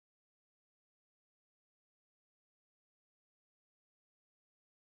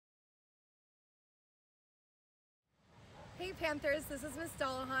Panthers, this is Miss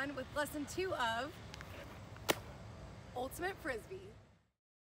Dollahan with lesson 2 of Ultimate Frisbee.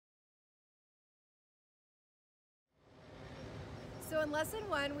 So in lesson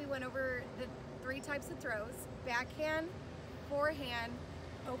 1, we went over the 3 types of throws: backhand, forehand,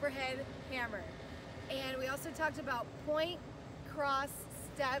 overhead, hammer. And we also talked about point, cross,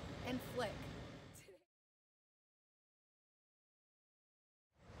 step, and flick.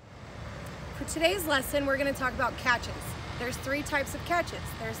 For today's lesson, we're going to talk about catches. There's 3 types of catches.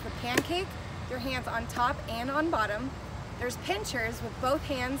 There's the pancake, your hands on top and on bottom. There's pinchers with both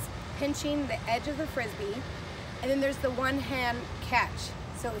hands pinching the edge of the frisbee. And then there's the one hand catch.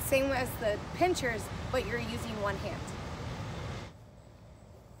 So the same as the pinchers, but you're using one hand.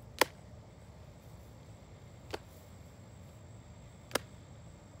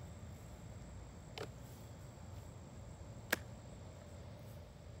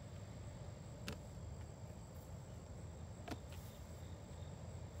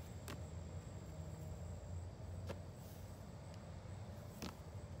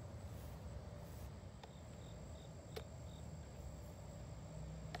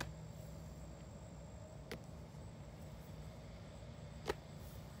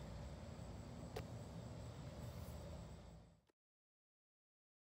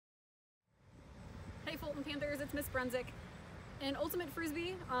 Hey Fulton Panthers, it's Miss Brunswick. In Ultimate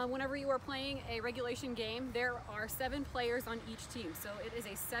Frisbee, whenever you are playing a regulation game, there are 7 players on each team, so it is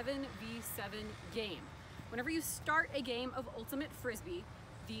a 7v7 game. Whenever you start a game of Ultimate Frisbee,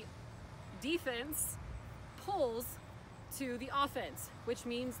 the defense pulls to the offense, which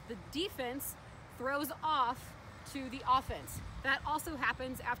means the defense throws off to the offense. That also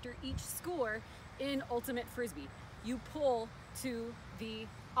happens after each score in Ultimate Frisbee. You pull to the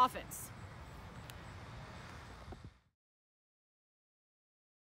offense.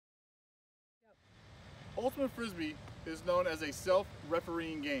 Ultimate Frisbee is known as a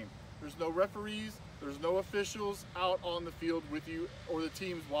self-refereeing game. There's no referees, there's no officials out on the field with you or the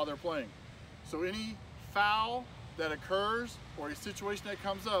teams while they're playing. So any foul that occurs or a situation that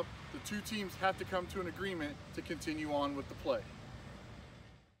comes up, the 2 teams have to come to an agreement to continue on with the play.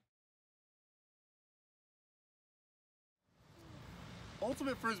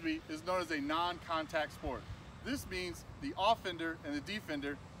 Ultimate Frisbee is known as a non-contact sport. This means the offender and the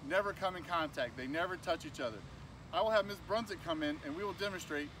defender never come in contact. They never touch each other. I will have Ms. Brunswick come in and we will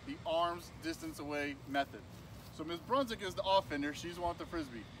demonstrate the arms distance away method. So Ms. Brunswick is the offender, she's the one with the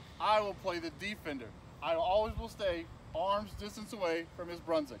Frisbee. I will play the defender. I always will stay arms distance away from Ms.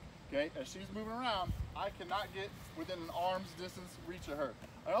 Brunswick. Okay, as she's moving around, I cannot get within an arm's distance reach of her.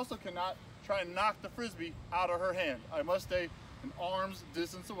 I also cannot try and knock the Frisbee out of her hand. I must stay an arm's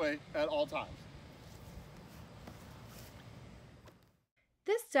distance away at all times.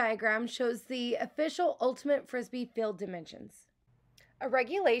 This diagram shows the official Ultimate Frisbee field dimensions. A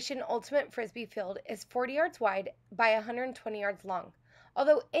regulation Ultimate Frisbee field is 40 yards wide by 120 yards long,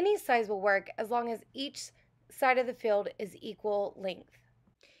 although any size will work as long as each side of the field is equal length.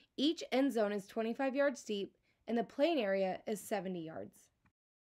 Each end zone is 25 yards deep and the playing area is 70 yards.